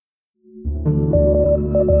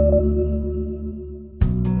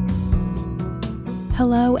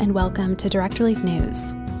Hello and welcome to Direct Relief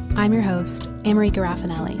News. I'm your host, America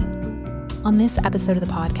Raffanelli. On this episode of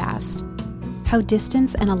the podcast, how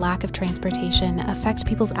distance and a lack of transportation affect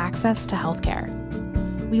people's access to healthcare.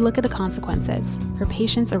 We look at the consequences for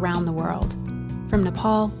patients around the world, from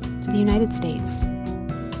Nepal to the United States.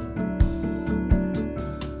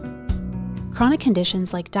 Chronic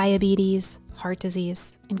conditions like diabetes, heart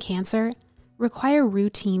disease, and cancer require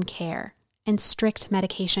routine care and strict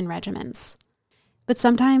medication regimens. But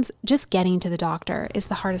sometimes just getting to the doctor is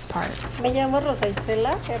the hardest part. Me llamo Rosa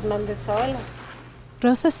Isela Hernández Zavala.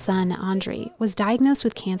 Rosa's son, Andre, was diagnosed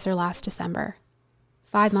with cancer last December.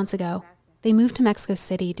 5 months ago, they moved to Mexico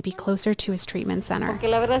City to be closer to his treatment center.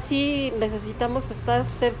 Before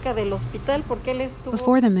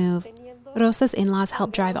the move, Rosa's in-laws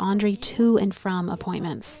helped drive Andre to and from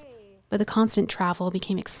appointments, but the constant travel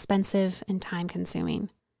became expensive and time-consuming.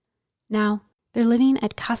 Now, they're living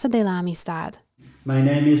at Casa de la Amistad. My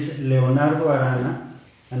name is Leonardo Arana,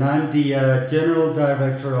 and I'm the General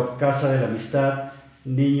Director of Casa de la Amistad,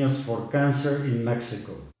 Niños for Cancer in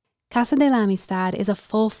Mexico. Casa de la Amistad is a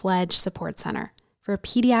full-fledged support center for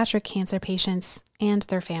pediatric cancer patients and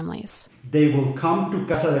their families. They will come to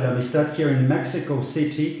Casa de la Amistad here in Mexico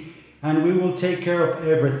City, and we will take care of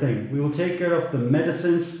everything. We will take care of the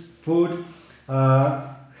medicines, food,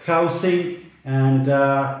 housing, and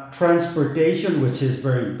transportation, which is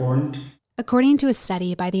very important. According to a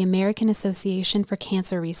study by the American Association for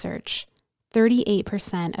Cancer Research,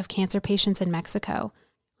 38% of cancer patients in Mexico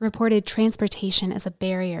reported transportation as a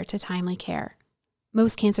barrier to timely care.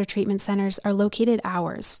 Most cancer treatment centers are located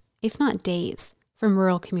hours, if not days, from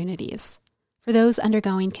rural communities. For those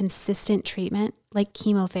undergoing consistent treatment, like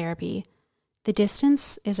chemotherapy, the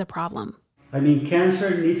distance is a problem. I mean,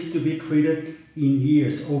 cancer needs to be treated in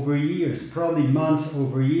years, over years, probably months,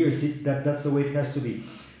 over years. That's the way it has to be.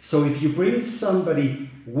 So if you bring somebody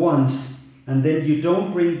once and then you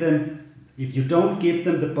don't bring them, if you don't give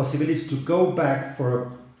them the possibility to go back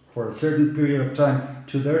for a certain period of time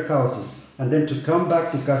to their houses and then to come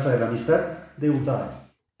back to Casa de la Amistad, they will die.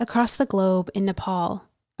 Across the globe in Nepal,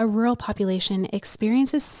 a rural population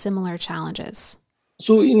experiences similar challenges.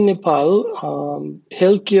 So in Nepal,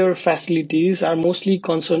 healthcare facilities are mostly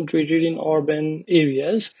concentrated in urban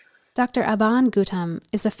areas. Dr. Aban Gautam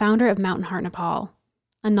is the founder of Mountain Heart Nepal,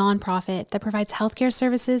 a nonprofit that provides healthcare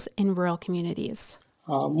services in rural communities.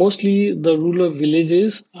 Mostly the rural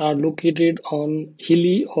villages are located on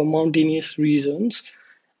hilly or mountainous regions,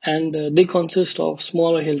 and they consist of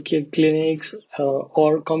smaller healthcare clinics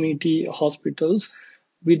or community hospitals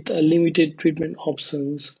with limited treatment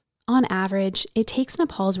options. On average, it takes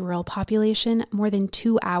Nepal's rural population more than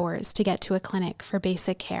 2 hours to get to a clinic for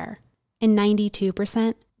basic care, and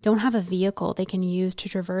 92% don't have a vehicle they can use to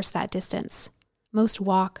traverse that distance. Most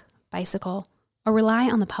walk, bicycle, or rely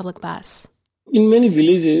on the public bus. In many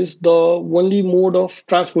villages, the only mode of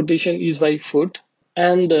transportation is by foot,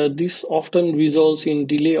 and this often results in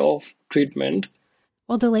delay of treatment.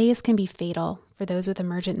 While delays can be fatal for those with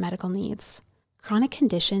emergent medical needs, chronic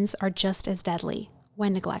conditions are just as deadly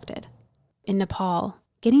when neglected. In Nepal,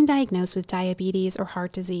 getting diagnosed with diabetes or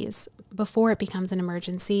heart disease before it becomes an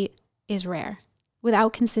emergency is rare.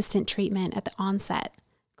 Without consistent treatment at the onset,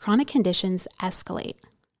 chronic conditions escalate.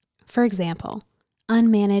 For example,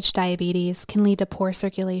 unmanaged diabetes can lead to poor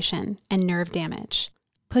circulation and nerve damage,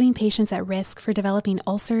 putting patients at risk for developing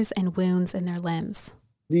ulcers and wounds in their limbs.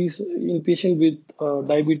 In patients with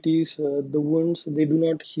diabetes, the wounds, they do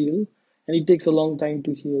not heal, and it takes a long time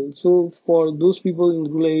to heal. So for those people in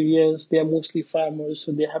rural areas, they are mostly farmers,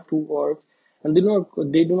 so they have to work, and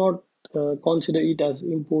they do not consider it as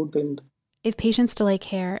important. If patients delay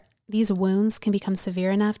care, these wounds can become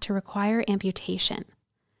severe enough to require amputation.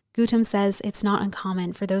 Gautam says it's not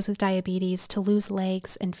uncommon for those with diabetes to lose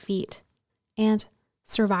legs and feet, and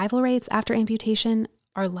survival rates after amputation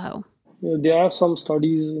are low. There are some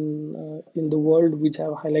studies in the world which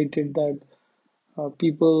have highlighted that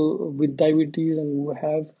people with diabetes and who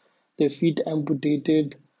have their feet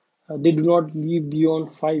amputated, they do not live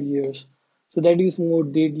beyond 5 years. So that is more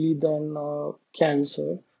deadly than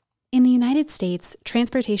cancer. In the United States,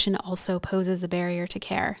 transportation also poses a barrier to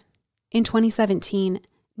care. In 2017,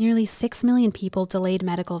 nearly 6 million people delayed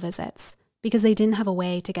medical visits because they didn't have a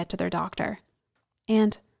way to get to their doctor.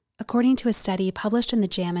 And according to a study published in the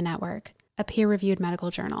JAMA Network, a peer-reviewed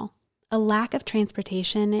medical journal, a lack of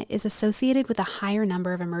transportation is associated with a higher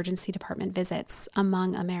number of emergency department visits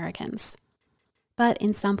among Americans. But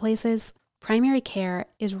in some places, primary care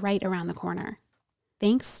is right around the corner,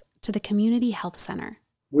 thanks to the community health center.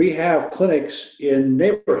 We have clinics in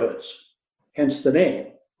neighborhoods, hence the name.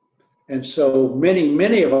 And so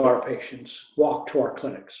many of our patients walk to our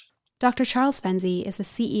clinics. Dr. Charles Fenzi is the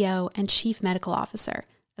CEO and Chief Medical Officer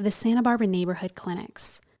of the Santa Barbara Neighborhood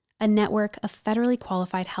Clinics, a network of federally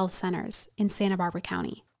qualified health centers in Santa Barbara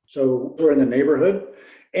County. So we're in the neighborhood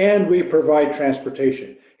and we provide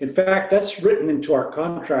transportation. In fact, that's written into our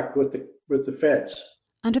contract with the feds.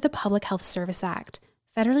 Under the Public Health Service Act,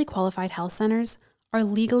 federally qualified health centers are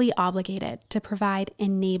legally obligated to provide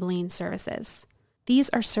enabling services. These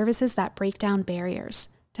are services that break down barriers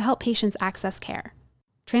to help patients access care.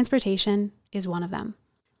 Transportation is one of them.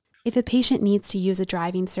 If a patient needs to use a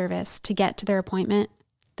driving service to get to their appointment,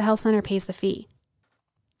 the health center pays the fee.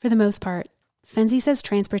 For the most part, Fenzi says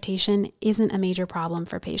transportation isn't a major problem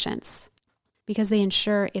for patients because they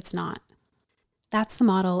ensure it's not. That's the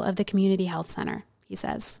model of the community health center, he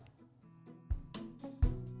says.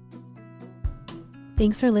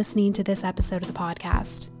 Thanks for listening to this episode of the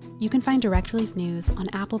podcast. You can find Direct Relief News on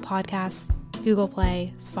Apple Podcasts, Google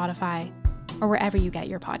Play, Spotify, or wherever you get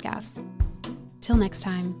your podcasts. Till next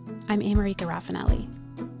time, I'm America Raffinelli.